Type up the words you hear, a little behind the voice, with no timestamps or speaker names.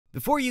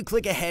Before you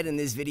click ahead in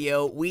this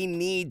video, we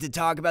need to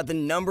talk about the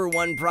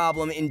 #1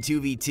 problem in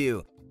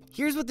 2v2.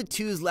 Here's what the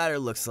 2's ladder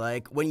looks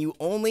like when you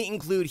only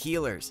include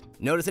healers.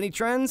 Notice any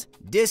trends?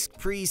 Disc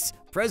priests,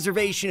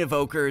 preservation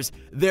evokers,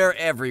 they're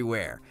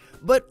everywhere.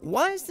 But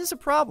why is this a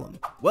problem?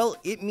 Well,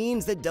 it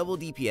means that double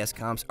DPS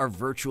comps are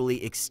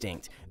virtually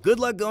extinct. Good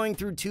luck going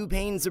through 2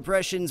 pain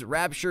suppressions,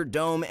 rapture,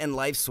 dome, and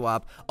life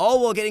swap,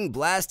 all while getting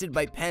blasted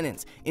by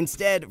penance.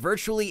 Instead,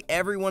 virtually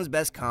everyone's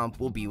best comp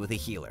will be with a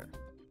healer.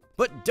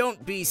 But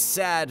don't be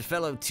sad,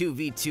 fellow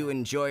 2v2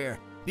 enjoyer,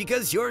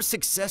 because your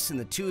success in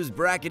the 2's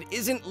bracket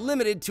isn't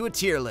limited to a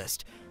tier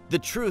list. The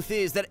truth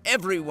is that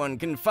everyone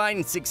can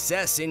find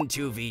success in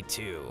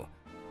 2v2.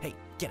 Hey,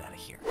 get out of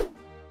here.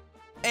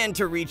 And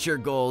to reach your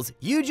goals,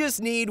 you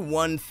just need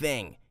one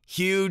thing: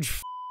 huge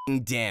f***ing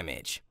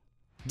damage.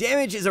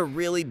 Damage is a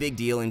really big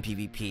deal in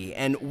PvP,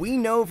 and we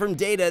know from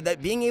data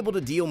that being able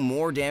to deal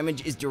more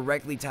damage is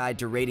directly tied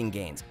to rating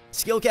gains.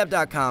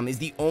 Skillcap.com is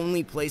the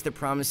only place that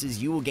promises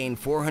you will gain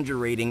 400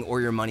 rating or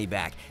your money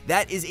back.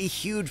 That is a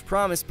huge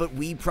promise, but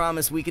we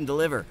promise we can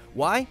deliver.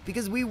 Why?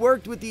 Because we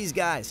worked with these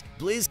guys,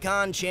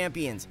 BlizzCon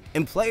champions,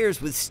 and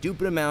players with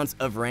stupid amounts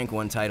of rank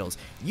 1 titles.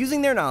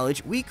 Using their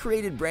knowledge, we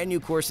created brand new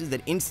courses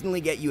that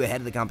instantly get you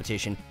ahead of the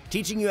competition,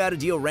 teaching you how to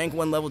deal rank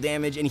 1 level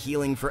damage and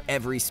healing for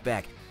every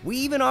spec. We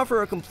even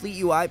offer a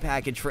complete UI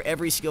package for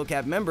every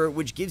SkillCap member,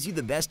 which gives you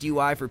the best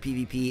UI for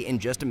PvP in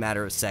just a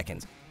matter of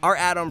seconds. Our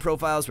add-on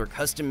profiles were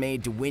custom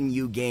made to win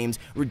you games,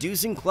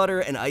 reducing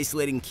clutter and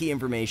isolating key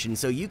information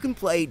so you can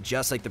play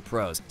just like the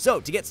pros. So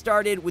to get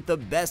started with the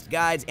best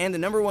guides and the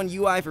 #1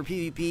 UI for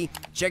PvP,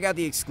 check out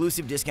the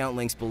exclusive discount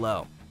links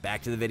below.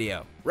 Back to the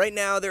video. Right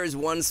now, there is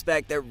one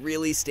spec that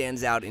really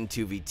stands out in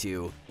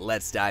 2v2.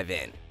 Let's dive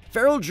in.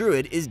 Feral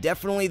Druid is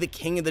definitely the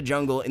king of the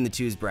jungle in the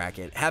 2's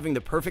bracket, having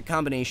the perfect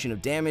combination of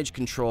damage,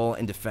 control,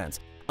 and defense.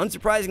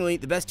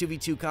 Unsurprisingly, the best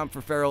 2v2 comp for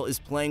Feral is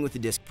playing with the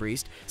Disc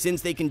Priest,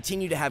 since they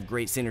continue to have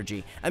great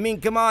synergy. I mean,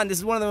 come on, this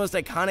is one of the most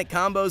iconic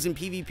combos in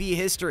PvP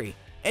history.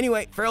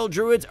 Anyway, Feral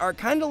Druids are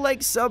kinda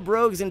like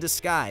sub-rogues in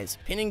disguise,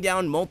 pinning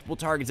down multiple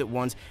targets at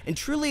once and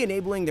truly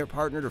enabling their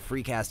partner to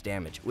free cast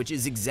damage, which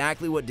is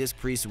exactly what Disc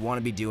Priests want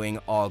to be doing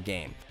all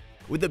game.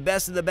 With the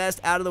best of the best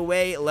out of the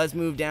way, let's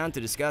move down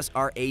to discuss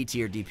our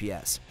A-tier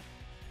DPS.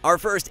 Our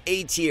first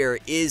A-tier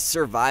is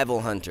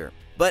Survival Hunter.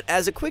 But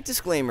as a quick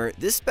disclaimer,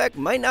 this spec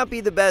might not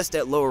be the best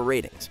at lower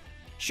ratings.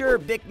 Sure,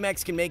 Big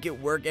Mex can make it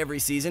work every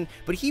season,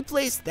 but he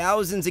plays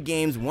thousands of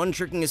games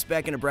one-tricking a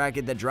spec in a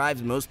bracket that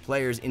drives most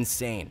players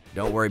insane.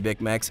 Don't worry, Big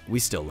Mex, we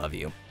still love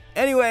you.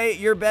 Anyway,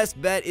 your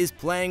best bet is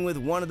playing with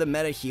one of the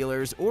meta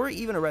healers or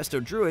even a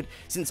Resto Druid,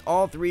 since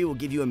all 3 will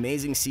give you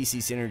amazing CC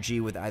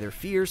synergy with either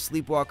Fear,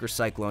 Sleepwalk, or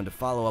Cyclone to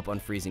follow up on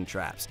freezing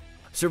traps.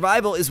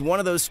 Survival is one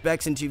of those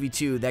specs in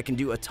 2v2 that can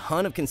do a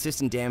ton of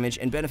consistent damage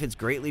and benefits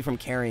greatly from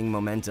carrying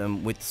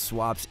momentum with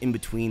swaps in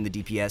between the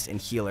DPS and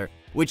healer,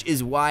 which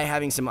is why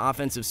having some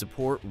offensive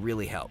support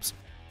really helps.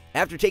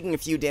 After taking a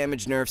few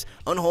damage nerfs,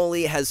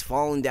 Unholy has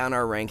fallen down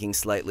our ranking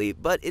slightly,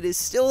 but it is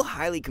still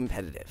highly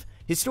competitive.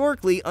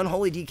 Historically,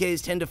 Unholy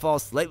DKs tend to fall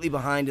slightly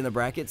behind in the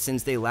bracket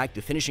since they lack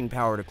the finishing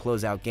power to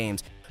close out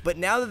games, but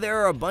now that there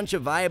are a bunch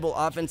of viable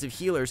offensive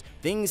healers,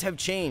 things have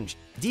changed.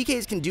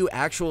 DKs can do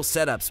actual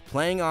setups,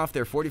 playing off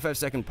their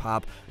 45-second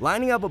pop,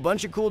 lining up a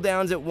bunch of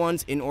cooldowns at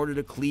once in order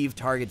to cleave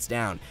targets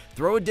down.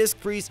 Throw a Disc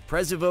Priest,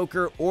 Pres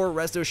Evoker, or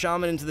Resto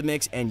Shaman into the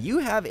mix, and you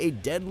have a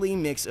deadly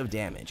mix of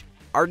damage.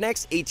 Our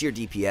next A-tier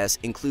DPS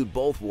include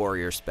both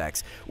warrior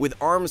specs, with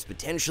Arms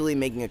potentially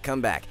making a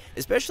comeback,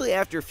 especially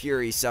after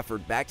Fury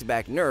suffered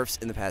back-to-back nerfs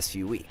in the past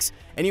few weeks.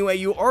 Anyway,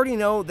 you already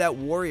know that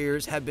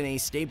warriors have been a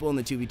staple in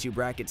the 2v2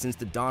 bracket since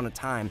the dawn of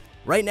time.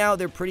 Right now,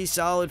 they're pretty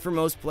solid for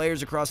most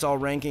players across all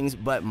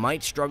rankings, but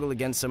might struggle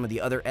against some of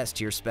the other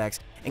S-tier specs,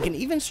 and can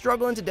even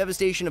struggle into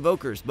Devastation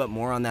Evokers, but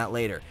more on that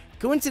later.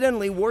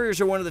 Coincidentally, warriors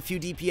are one of the few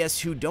DPS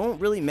who don't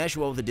really mesh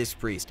well with the Disc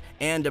Priest,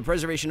 and a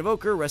Preservation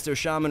Evoker, Resto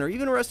Shaman, or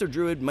even a Resto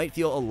Druid might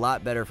feel a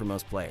lot better for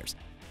most players.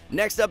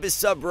 Next up is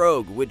Sub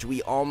Rogue, which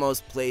we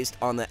almost placed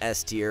on the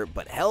S tier,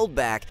 but held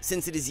back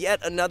since it is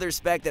yet another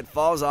spec that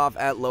falls off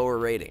at lower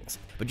ratings.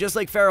 But just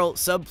like Feral,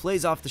 Sub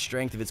plays off the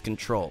strength of its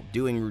control,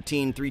 doing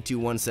routine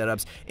 3-2-1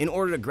 setups in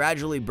order to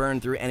gradually burn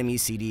through enemy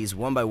CDs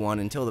one by one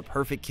until the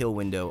perfect kill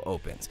window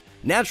opens.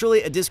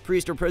 Naturally, a Disc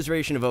Priest or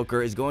Preservation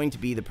Evoker is going to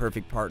be the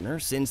perfect partner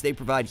since they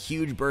provide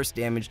huge burst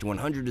damage to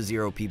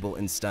 100-0 people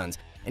in stuns.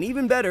 And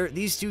even better,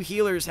 these 2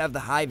 healers have the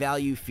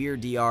high-value Fear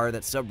DR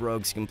that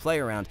sub-rogues can play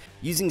around,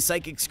 using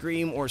Psychic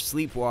Scream or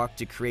Sleepwalk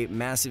to create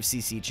massive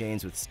CC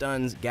chains with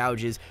stuns,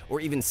 gouges, or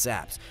even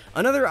saps.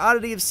 Another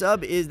oddity of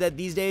Sub is that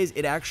these days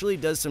it actually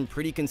does some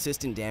pretty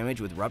consistent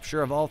damage with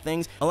Rupture of all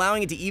things,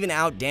 allowing it to even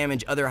out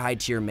damage other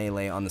high-tier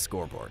melee on the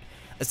scoreboard.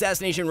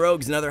 Assassination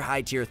Rogue is another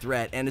high-tier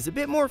threat and is a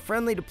bit more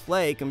friendly to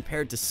play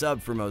compared to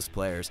Sub for most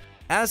players.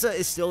 Asa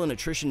is still an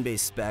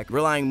attrition-based spec,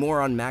 relying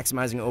more on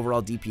maximizing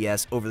overall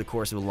DPS over the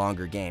course of a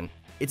longer game.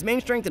 Its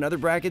main strength in other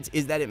brackets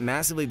is that it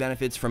massively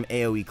benefits from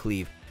AoE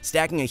cleave,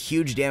 stacking a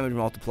huge damage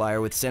multiplier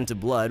with Scent of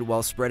Blood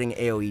while spreading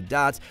AoE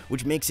dots,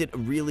 which makes it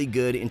really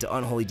good into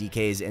Unholy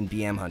DKs and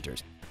BM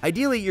hunters.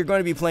 Ideally, you're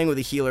going to be playing with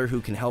a healer who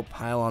can help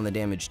pile on the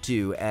damage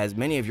too, as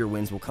many of your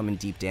wins will come in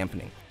deep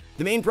dampening.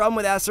 The main problem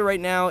with Asa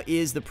right now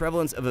is the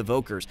prevalence of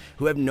evokers,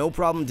 who have no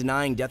problem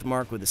denying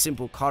Deathmark with a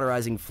simple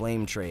cauterizing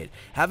flame trade.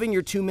 Having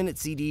your 2-minute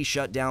CD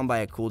shut down by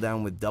a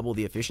cooldown with double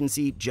the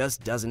efficiency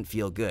just doesn't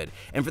feel good,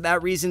 and for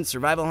that reason,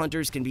 survival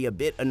hunters can be a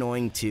bit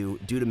annoying too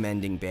due to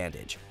mending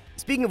bandage.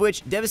 Speaking of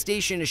which,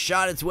 Devastation has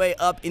shot its way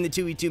up in the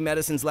 2v2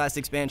 meta since last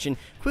expansion,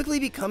 quickly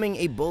becoming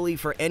a bully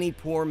for any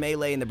poor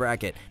melee in the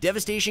bracket.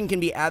 Devastation can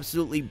be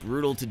absolutely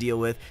brutal to deal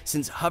with,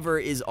 since Hover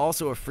is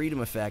also a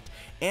freedom effect,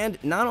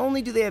 and not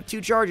only do they have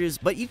 2 charges,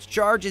 but each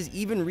charge is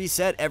even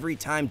reset every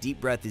time Deep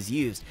Breath is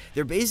used.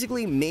 They're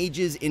basically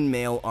mages in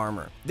mail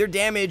armor. Their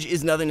damage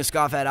is nothing to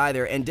scoff at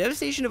either, and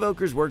Devastation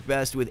Evokers work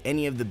best with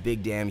any of the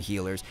big damn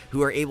healers,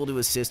 who are able to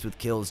assist with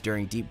kills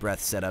during Deep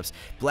Breath setups,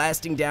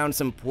 blasting down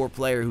some poor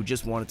player who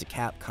just wanted to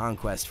cap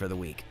Conquest for the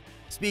week.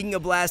 Speaking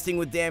of blasting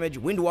with damage,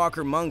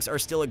 Windwalker monks are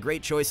still a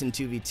great choice in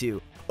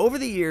 2v2. Over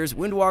the years,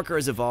 Windwalker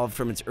has evolved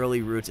from its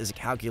early roots as a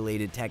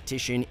calculated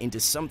tactician into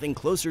something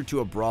closer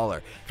to a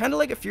brawler, kind of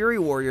like a Fury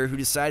Warrior who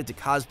decided to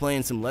cosplay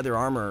in some leather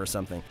armor or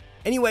something.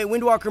 Anyway,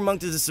 Windwalker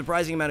monk does a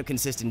surprising amount of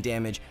consistent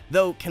damage,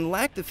 though can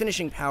lack the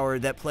finishing power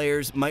that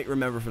players might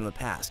remember from the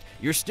past.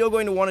 You're still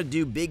going to want to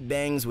do big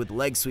bangs with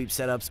leg sweep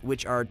setups,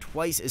 which are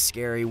twice as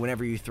scary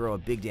whenever you throw a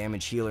big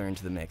damage healer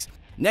into the mix.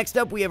 Next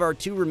up, we have our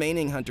 2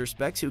 remaining Hunter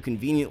specs who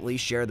conveniently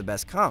share the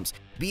best comps.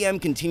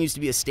 BM continues to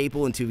be a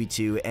staple in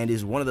 2v2 and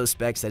is one of those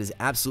specs that is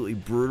absolutely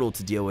brutal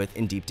to deal with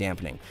in deep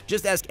dampening.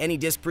 Just ask any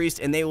Disc Priest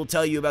and they will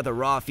tell you about the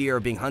raw fear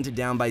of being hunted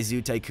down by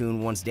Zoo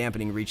Tycoon once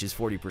dampening reaches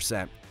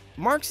 40%.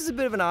 Marks is a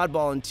bit of an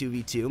oddball in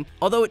 2v2.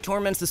 Although it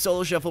torments the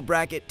solo shuffle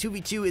bracket,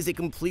 2v2 is a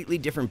completely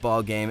different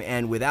ballgame,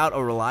 and without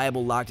a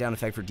reliable lockdown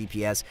effect for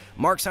DPS,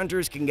 Marks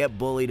hunters can get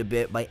bullied a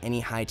bit by any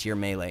high tier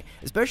melee,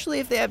 especially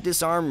if they have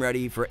disarm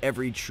ready for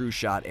every true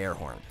shot air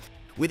horn.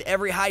 With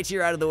every high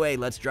tier out of the way,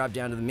 let's drop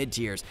down to the mid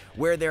tiers,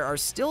 where there are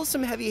still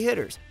some heavy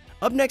hitters.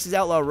 Up next is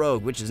Outlaw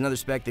Rogue, which is another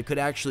spec that could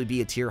actually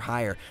be a tier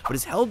higher, but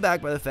is held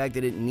back by the fact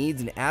that it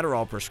needs an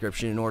Adderall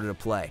prescription in order to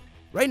play.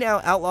 Right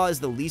now, Outlaw is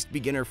the least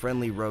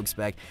beginner-friendly rogue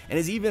spec, and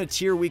is even a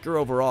tier weaker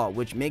overall,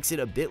 which makes it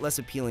a bit less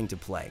appealing to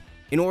play.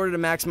 In order to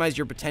maximize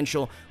your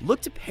potential,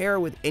 look to pair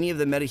with any of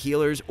the meta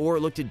healers, or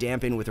look to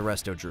dampen with a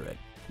Resto Druid.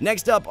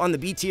 Next up on the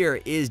B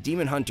tier is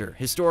Demon Hunter.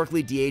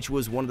 Historically, DH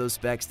was one of those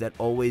specs that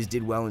always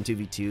did well in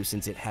 2v2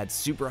 since it had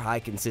super high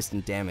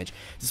consistent damage.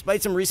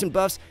 Despite some recent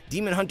buffs,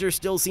 Demon Hunter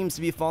still seems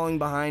to be falling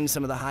behind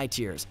some of the high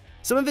tiers.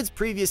 Some of its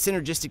previous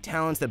synergistic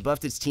talents that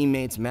buffed its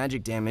teammates'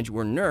 magic damage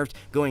were nerfed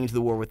going into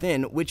the War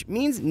Within, which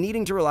means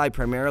needing to rely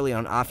primarily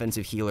on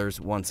offensive healers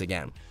once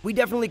again. We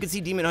definitely could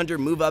see Demon Hunter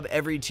move up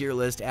every tier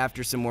list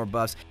after some more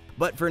buffs,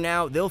 but for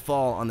now, they'll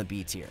fall on the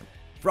B tier.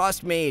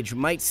 Frost Mage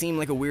might seem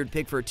like a weird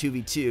pick for a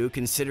 2v2,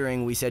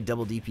 considering we said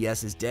double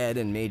DPS is dead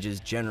and mages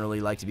generally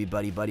like to be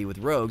buddy-buddy with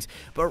rogues,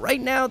 but right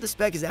now the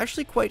spec is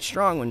actually quite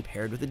strong when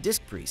paired with a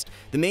Disc Priest.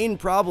 The main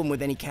problem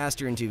with any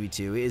caster in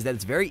 2v2 is that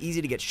it's very easy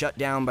to get shut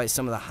down by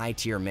some of the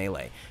high-tier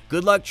melee.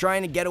 Good luck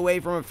trying to get away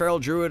from a Feral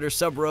Druid or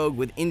Sub-Rogue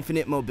with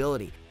infinite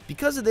mobility.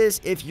 Because of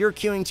this, if you're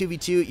queuing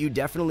 2v2, you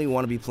definitely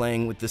want to be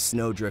playing with the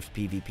Snowdrift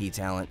PvP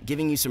talent,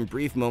 giving you some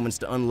brief moments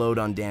to unload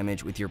on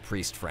damage with your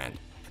priest friend.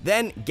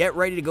 Then, get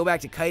ready to go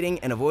back to kiting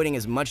and avoiding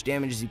as much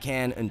damage as you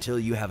can until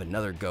you have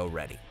another go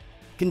ready.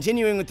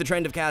 Continuing with the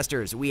trend of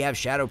casters, we have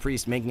Shadow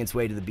Priest making its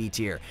way to the B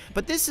tier,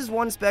 but this is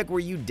one spec where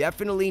you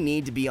definitely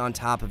need to be on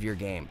top of your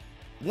game.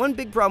 One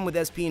big problem with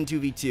SP in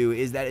 2v2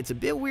 is that it's a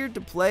bit weird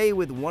to play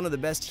with one of the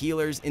best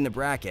healers in the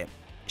bracket.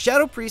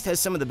 Shadow Priest has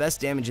some of the best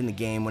damage in the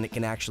game when it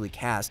can actually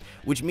cast,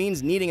 which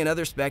means needing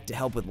another spec to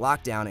help with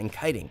lockdown and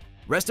kiting.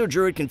 Resto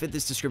Druid can fit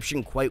this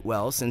description quite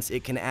well since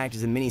it can act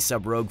as a mini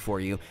sub-rogue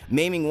for you,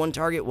 maiming one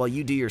target while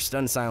you do your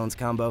stun silence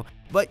combo,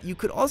 but you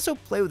could also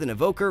play with an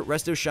Evoker,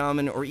 Resto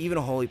Shaman, or even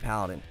a Holy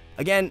Paladin.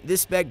 Again,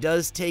 this spec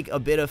does take a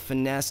bit of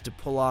finesse to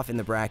pull off in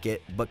the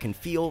bracket, but can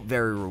feel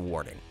very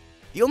rewarding.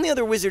 The only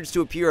other wizards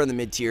to appear on the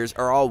mid-tiers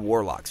are all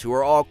Warlocks, who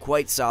are all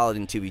quite solid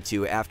in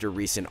 2v2 after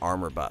recent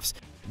armor buffs.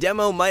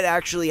 Demo might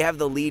actually have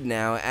the lead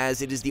now,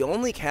 as it is the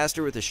only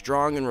caster with a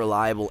strong and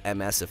reliable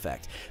MS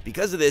effect.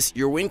 Because of this,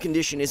 your win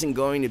condition isn't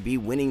going to be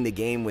winning the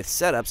game with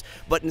setups,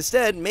 but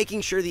instead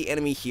making sure the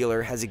enemy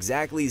healer has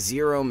exactly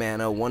 0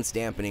 mana once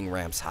dampening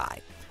ramps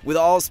high. With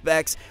all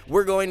specs,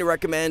 we're going to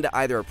recommend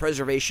either a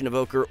Preservation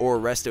Evoker or a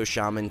Resto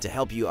Shaman to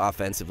help you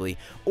offensively,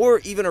 or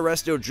even a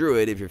Resto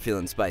Druid if you're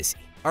feeling spicy.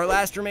 Our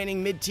last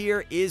remaining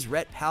mid-tier is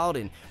Ret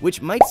Paladin,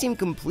 which might seem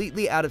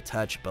completely out of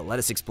touch, but let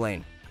us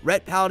explain.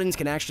 Ret Paladins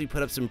can actually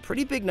put up some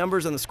pretty big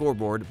numbers on the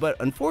scoreboard, but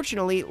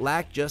unfortunately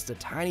lack just a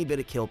tiny bit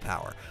of kill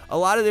power. A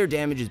lot of their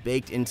damage is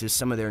baked into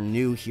some of their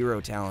new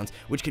hero talents,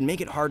 which can make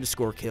it hard to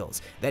score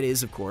kills. That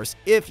is, of course,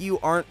 if you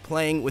aren't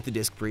playing with the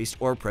Disc Priest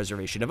or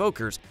Preservation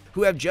Evokers,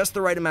 who have just the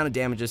right amount of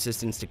damage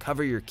assistance to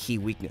cover your key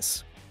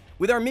weakness.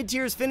 With our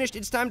mid-tiers finished,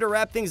 it's time to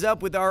wrap things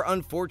up with our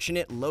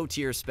unfortunate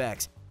low-tier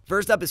specs.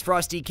 First up is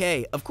Frost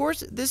DK. Of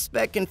course, this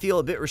spec can feel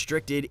a bit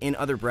restricted in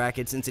other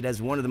brackets since it has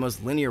one of the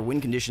most linear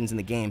win conditions in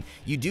the game.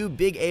 You do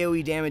big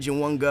AoE damage in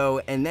one go,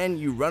 and then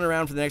you run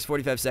around for the next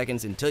 45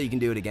 seconds until you can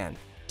do it again.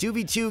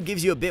 2v2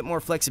 gives you a bit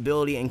more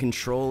flexibility and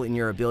control in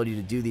your ability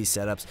to do these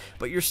setups,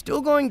 but you're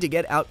still going to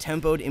get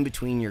out-tempoed in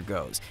between your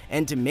goes.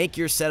 And to make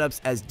your setups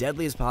as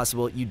deadly as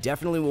possible, you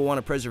definitely will want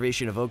a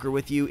Preservation Evoker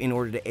with you in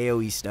order to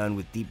AoE stun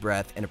with Deep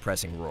Breath and a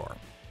Pressing Roar.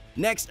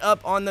 Next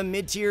up on the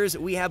mid-tiers,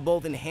 we have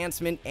both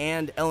Enhancement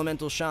and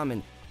Elemental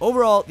Shaman.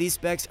 Overall, these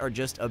specs are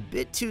just a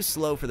bit too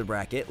slow for the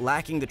bracket,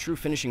 lacking the true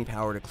finishing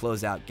power to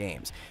close out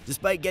games.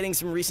 Despite getting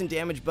some recent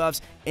damage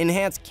buffs,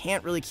 Enhance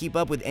can't really keep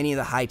up with any of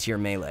the high-tier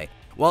melee.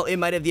 While it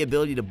might have the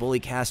ability to bully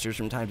casters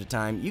from time to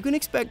time, you can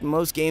expect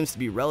most games to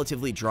be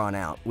relatively drawn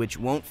out, which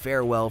won't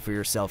fare well for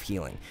your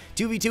self-healing.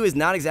 2v2 is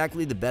not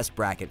exactly the best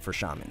bracket for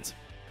Shamans.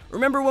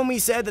 Remember when we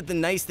said that the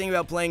nice thing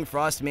about playing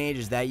Frost Mage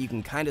is that you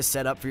can kinda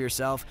set up for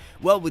yourself?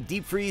 Well, with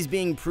Deep Freeze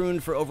being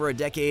pruned for over a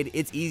decade,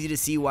 it's easy to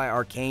see why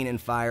Arcane and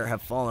Fire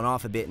have fallen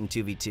off a bit in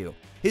 2v2.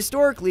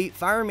 Historically,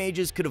 Fire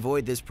Mages could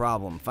avoid this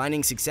problem,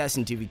 finding success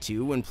in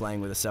 2v2 when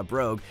playing with a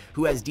sub-rogue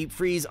who has Deep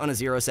Freeze on a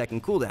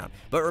 0-second cooldown.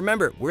 But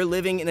remember, we're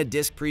living in a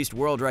Disc Priest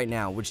world right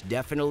now, which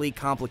definitely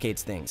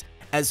complicates things.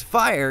 As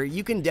Fire,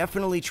 you can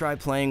definitely try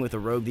playing with a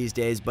rogue these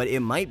days, but it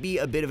might be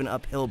a bit of an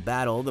uphill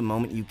battle the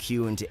moment you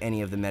queue into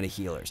any of the meta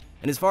healers.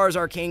 And as far as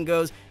Arcane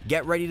goes,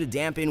 get ready to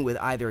dampen with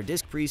either a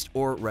Disc Priest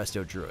or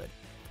Resto Druid.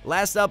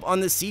 Last up on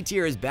the C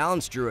tier is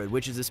Balanced Druid,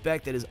 which is a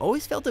spec that has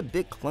always felt a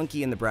bit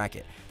clunky in the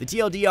bracket. The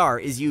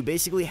TLDR is you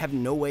basically have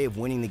no way of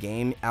winning the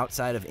game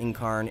outside of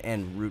Incarn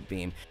and Root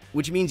Beam,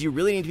 which means you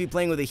really need to be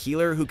playing with a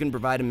healer who can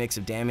provide a mix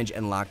of damage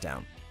and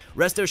lockdown.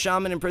 Resto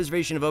Shaman and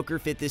Preservation Evoker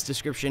fit this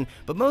description,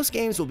 but most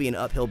games will be an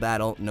uphill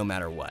battle no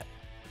matter what.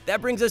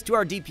 That brings us to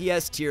our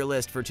DPS tier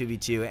list for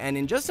 2v2, and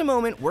in just a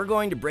moment, we're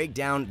going to break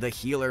down the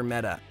healer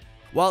meta.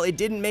 While it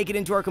didn't make it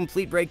into our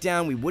complete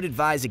breakdown, we would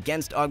advise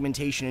against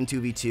augmentation in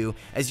 2v2,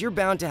 as you're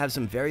bound to have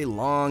some very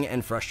long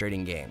and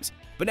frustrating games.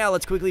 But now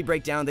let's quickly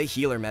break down the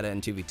healer meta in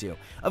 2v2.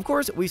 Of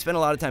course, we've spent a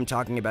lot of time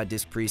talking about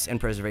Disc Priests and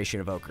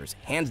Preservation Evokers.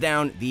 Hands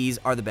down, these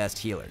are the best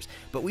healers.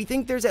 But we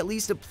think there's at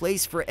least a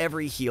place for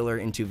every healer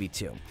in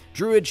 2v2.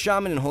 Druid,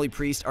 Shaman, and Holy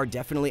Priest are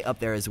definitely up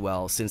there as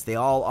well, since they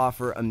all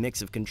offer a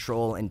mix of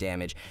control and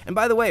damage. And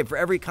by the way, for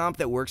every comp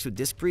that works with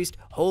Disc Priest,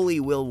 Holy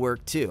will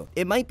work too.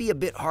 It might be a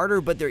bit harder,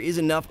 but there is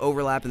enough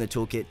overlap in the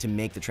toolkit to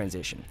make the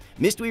transition.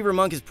 Mistweaver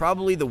Monk is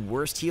probably the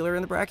worst healer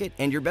in the bracket,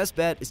 and your best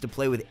bet is to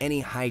play with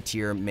any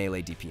high-tier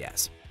melee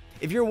DPS.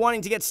 If you're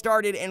wanting to get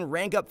started and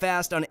rank up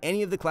fast on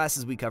any of the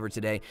classes we covered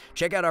today,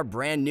 check out our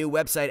brand new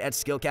website at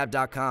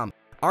skillcap.com.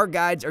 Our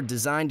guides are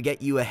designed to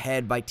get you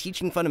ahead by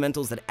teaching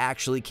fundamentals that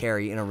actually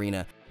carry in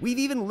Arena. We've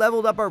even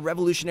leveled up our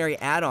revolutionary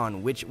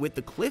add-on, which with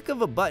the click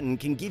of a button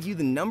can give you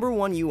the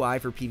 #1 UI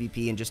for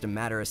PvP in just a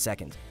matter of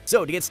seconds.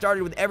 So to get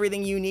started with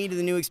everything you need in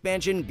the new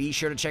expansion, be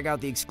sure to check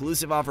out the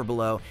exclusive offer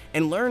below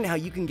and learn how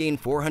you can gain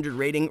 400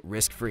 rating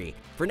risk-free.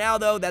 For now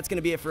though, that's going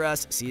to be it for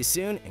us. See you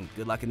soon and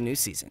good luck in the new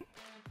season.